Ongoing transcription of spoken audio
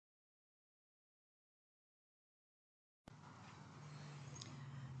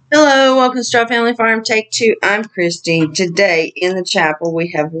Hello, welcome to Straw Family Farm Take 2. I'm Christy. Today in the chapel we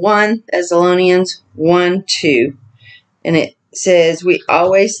have 1 Thessalonians 1:2. And it says, we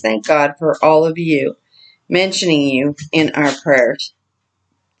always thank God for all of you, mentioning you in our prayers.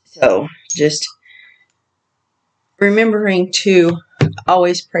 So just remembering to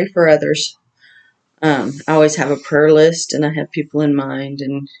always pray for others. I always have a prayer list and I have people in mind,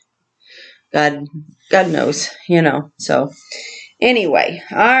 and God knows, So anyway,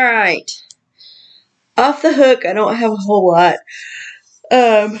 all right. Off the hook, I don't have a whole lot.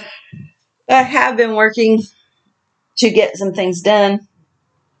 I have been working to get some things done.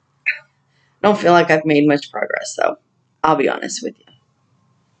 Don't feel like I've made much progress, though. I'll be honest with you.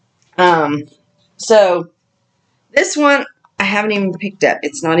 So this one I haven't even picked up.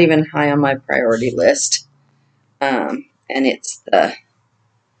 It's not even high on my priority list. And it's the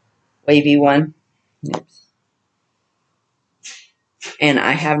wavy one. Oops. And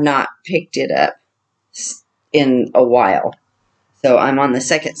I have not picked it up in a while. So I'm on the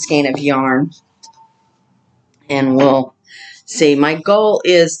second skein of yarn. And we'll see. My goal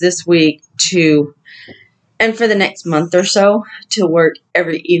is this week and for the next month or so, to work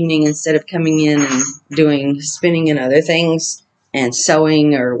every evening instead of coming in and doing spinning and other things and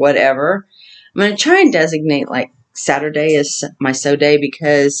sewing or whatever. I'm going to try and designate like Saturday as my sew day,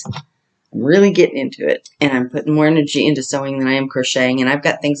 because I'm really getting into it and I'm putting more energy into sewing than I am crocheting, and I've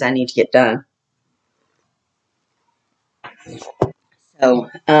got things I need to get done. So,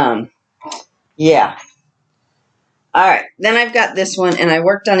 yeah. All right, then I've got this one, and I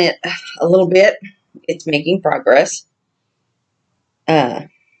worked on it a little bit. It's making progress. I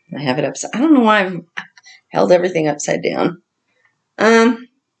have it upside. I don't know why I've held everything upside down.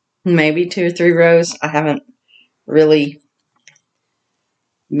 Maybe 2 or 3 rows. I haven't really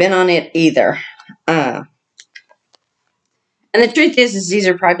been on it either. And the truth is these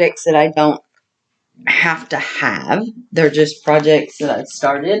are projects that I don't have to have. They're just projects that I've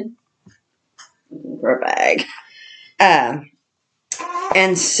started. For a bag.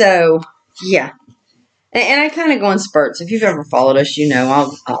 And so, yeah. And I kind of go in spurts. If you've ever followed us, you know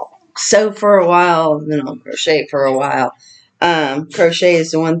I'll sew for a while, then I'll crochet for a while. Crochet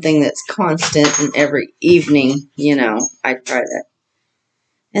is the one thing that's constant, and every evening, I try that.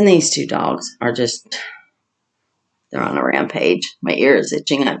 And these 2 dogs are just, they're on a rampage. My ear is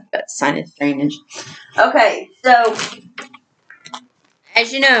itching. I've got sinus drainage. Okay, so,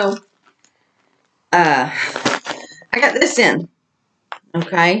 as you know, I got this in.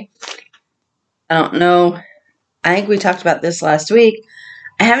 Okay? I don't know. I think we talked about this last week.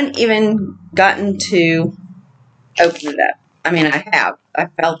 I haven't even gotten to open it up. I mean, I have. I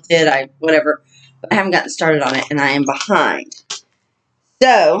felt it. Whatever. But I haven't gotten started on it, and I am behind.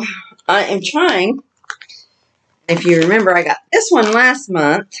 So, I am trying. If you remember, I got this one last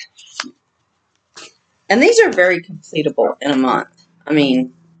month. And these are very completable in a month. I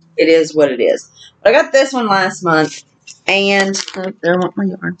mean, it is what it is. But I got this one last month. And, there went my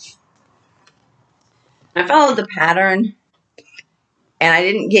yarn. I followed the pattern. And I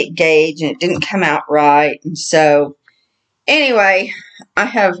didn't get gauge, and it didn't come out right. And so, anyway, I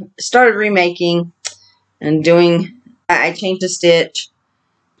have started remaking and doing, I changed a stitch.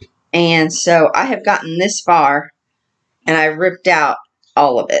 And so I have gotten this far, and I ripped out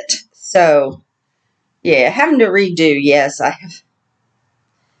all of it. So, yeah, having to redo, yes, I have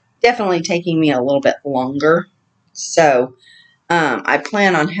definitely taking me a little bit longer. So, I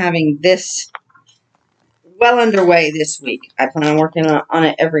plan on having this well underway this week. I plan on working on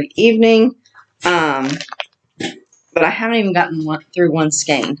it every evening. But I haven't even gotten through one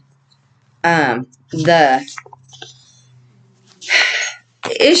skein. The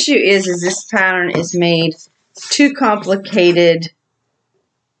issue is this pattern is made too complicated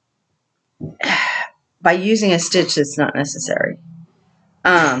by using a stitch that's not necessary.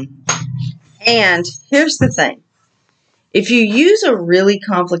 And here's the thing. If you use a really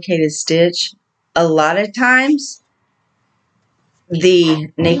complicated stitch, a lot of times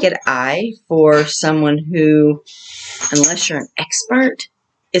the naked eye for someone who, unless you're an expert,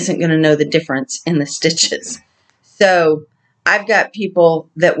 isn't going to know the difference in the stitches. So I've got people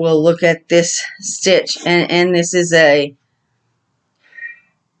that will look at this stitch, and this is a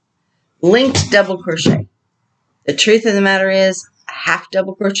linked double crochet. The truth of the matter is, a half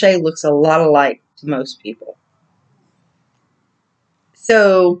double crochet looks a lot alike to most people.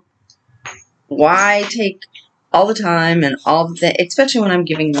 So why take all the time and all the, especially when I'm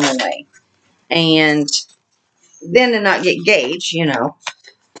giving them away, and then to not get gauge,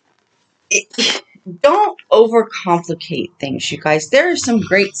 don't overcomplicate things, you guys. There are some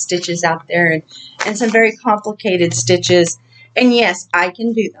great stitches out there, and some very complicated stitches, And yes, I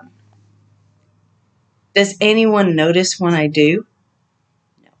can do them. Does anyone notice when I do?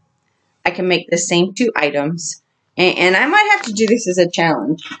 No. I can make the same 2 items, and I might have to do this as a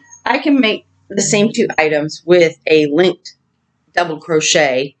challenge. I can make the same 2 items with a linked double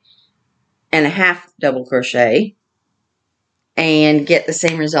crochet and a half double crochet and get the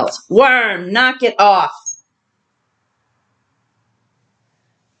same results. Worm, knock it off.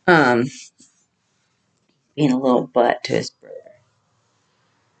 Being a little butt to his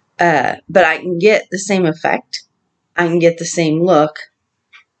brother. But I can get the same effect. I can get the same look.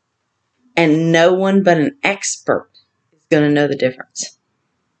 And no one but an expert is going to know the difference.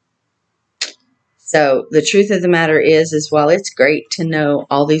 So the truth of the matter is while it's great to know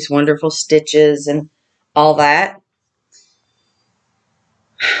all these wonderful stitches and all that,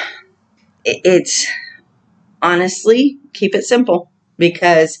 it's honestly, keep it simple,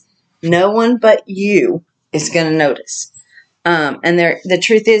 because no one but you is going to notice. And the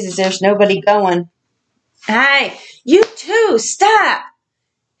truth is there's nobody going, hey, you too, stop,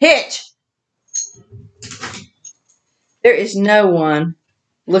 hitch. There is no one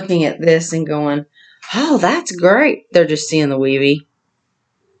looking at this and going, oh, that's great. They're just seeing the weavy.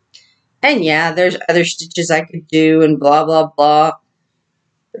 And yeah, there's other stitches I could do and blah, blah, blah.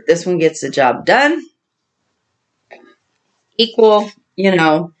 But this one gets the job done. Equal, you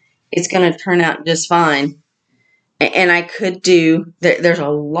know, it's going to turn out just fine. And I could do, there's a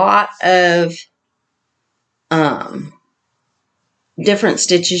lot of different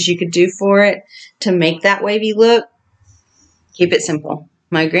stitches you could do for it to make that wavy look. Keep it simple.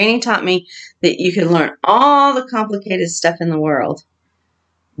 My granny taught me that you can learn all the complicated stuff in the world,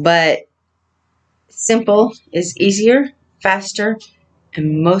 but simple is easier, faster,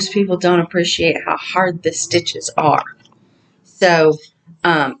 and most people don't appreciate how hard the stitches are. So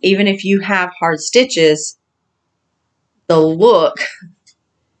even if you have hard stitches, the look,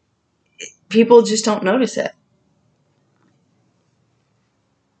 people just don't notice it.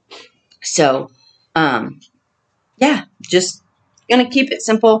 So yeah, just gonna keep it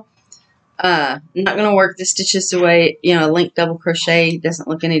simple. Not gonna work the stitches the way, you know, a linked double crochet doesn't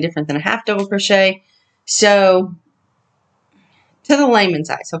look any different than a half double crochet. So to the layman's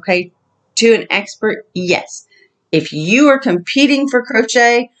eyes, okay, to an expert, yes. If you are competing for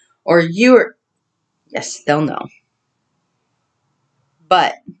crochet or you are, yes, they'll know.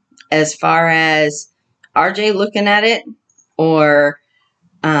 But as far as RJ looking at it, or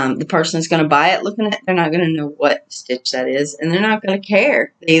the person that's going to buy it looking at it, they're not going to know what stitch that is, and they're not going to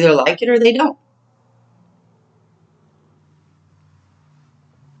care. They either like it or they don't.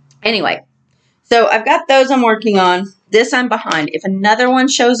 Anyway, so I've got those I'm working on. This I'm behind. If another one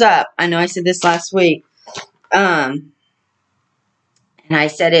shows up, I know I said this last week, and I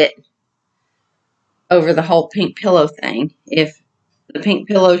said it over the whole pink pillow thing. If the pink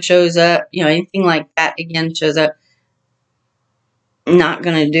pillow shows up, you know, anything like that again shows up, I'm not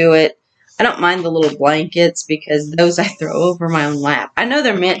going to do it. I don't mind the little blankets because those I throw over my own lap. I know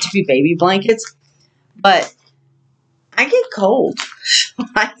they're meant to be baby blankets, but I get cold.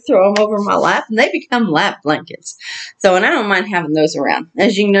 I throw them over my lap and they become lap blankets. So, and I don't mind having those around.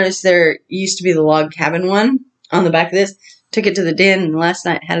 As you can notice, there used to be the log cabin one on the back of this. Took it to the den and last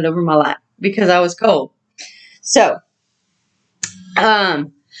night had it over my lap because I was cold. So, I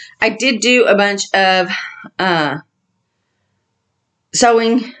did do a bunch of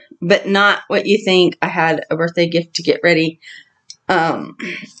sewing, but not what you think. I had a birthday gift to get ready.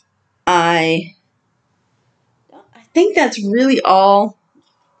 I think that's really all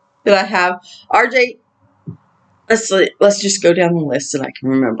that I have. RJ, let's just go down the list that I can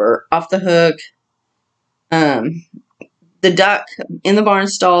remember off the hook. The duck in the barn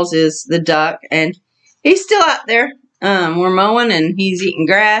stalls is the duck, and he's still out there. We're mowing, and he's eating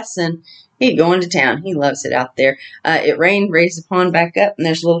grass, and he's going to town. He loves it out there. It rained, raised the pond back up, and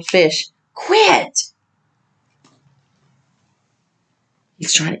there's little fish. Quit!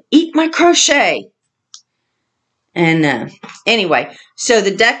 He's trying to eat my crochet. And anyway, so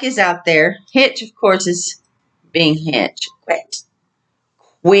the duck is out there. Hitch, of course, is being Hitch. Quit.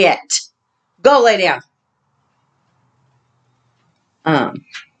 Quit. Go lay down.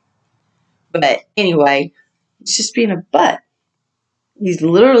 But anyway, he's just being a butt. He's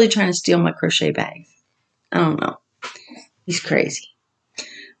literally trying to steal my crochet bag. I don't know. He's crazy.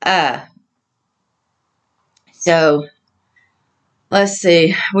 So let's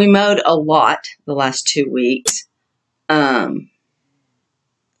see. We mowed a lot the last 2 weeks. Trying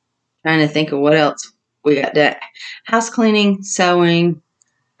to think of what else we got done. House cleaning, sewing.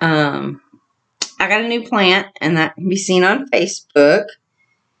 I got a new plant, and that can be seen on Facebook.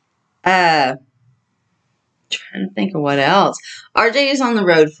 trying to think of what else. RJ is on the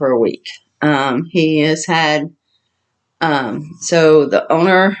road for a week. He has had, so the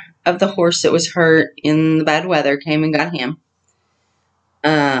owner of the horse that was hurt in the bad weather came and got him.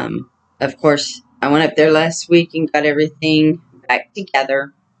 Of course, I went up there last week and got everything back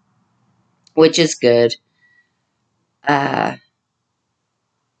together, which is good. Then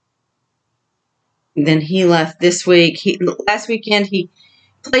he left this week. Last weekend he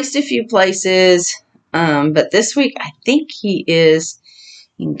placed a few places, but this week I think he is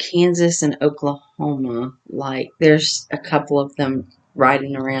in Kansas and Oklahoma. Like, there's a couple of them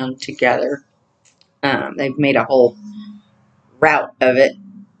riding around together. They've made a whole route of it.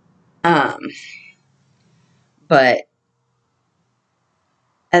 But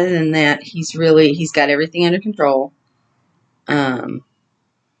other than that, he's got everything under control. I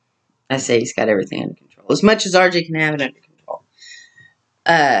say he's got everything under control. As much as RJ can have it under control.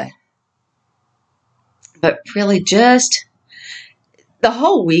 But really just the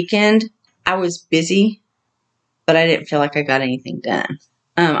whole weekend, I was busy, but I didn't feel like I got anything done.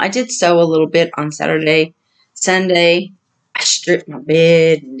 I did sew a little bit on Saturday. Sunday, I stripped my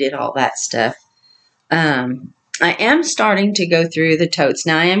bed and did all that stuff. I am starting to go through the totes.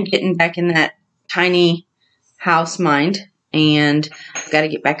 Now, I am getting back in that tiny house mind, and I've got to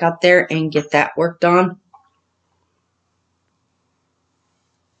get back out there and get that worked on.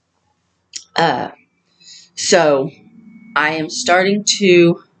 So, I am starting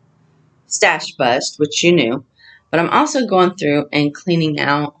to stash bust, which you knew, but I'm also going through and cleaning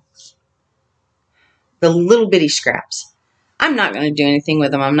out the little bitty scraps. I'm not going to do anything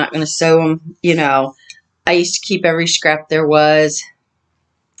with them. I'm not going to sew them. You know, I used to keep every scrap there was.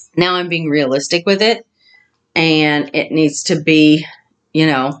 Now I'm being realistic with it, and it needs to be, you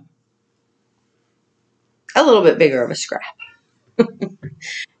know, a little bit bigger of a scrap.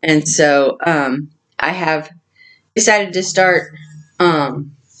 And so I have decided to start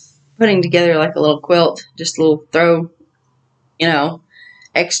putting together like a little quilt, just a little throw, you know,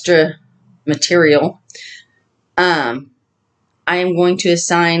 extra material. I am going to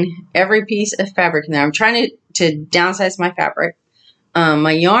assign every piece of fabric in there. I'm trying to downsize my fabric.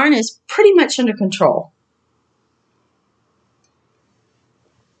 My yarn is pretty much under control.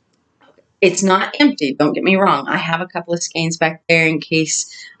 It's not empty, don't get me wrong. I have a couple of skeins back there in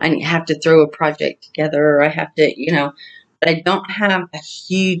case I have to throw a project together, or I have to, you know, but I don't have a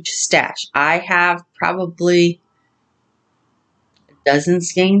huge stash. I have probably a dozen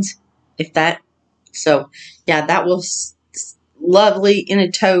skeins, if that. So, yeah, that was lovely in a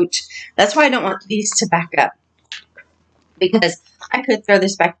tote. That's why I don't want these to back up, because I could throw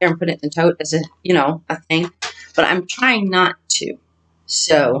this back there and put it in the tote as a, you know, a thing, but I'm trying not to.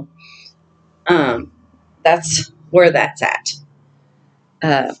 So, that's where that's at.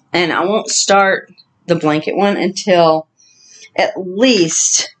 And I won't start the blanket one until at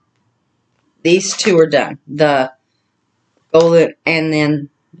least these two are done. The golden and then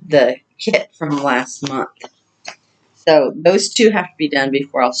the kit from last month. So those two have to be done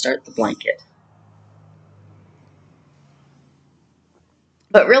before I'll start the blanket.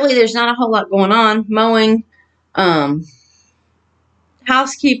 But really, there's not a whole lot going on. Mowing,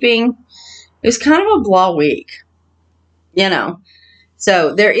 housekeeping. It was kind of a blah week, you know.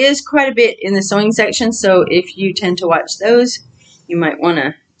 So there is quite a bit in the sewing section. So if you tend to watch those, you might want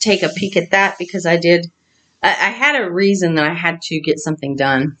to take a peek at that, because I had a reason that I had to get something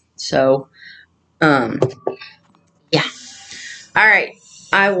done. So, yeah. All right.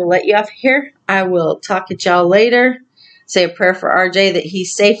 I will let you off here. I will talk at y'all later. Say a prayer for RJ that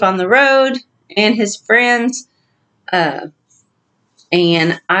he's safe on the road and his friends. And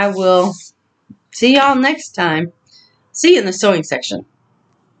I will see y'all next time. See you in the sewing section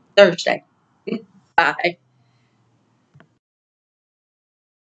Thursday. Bye.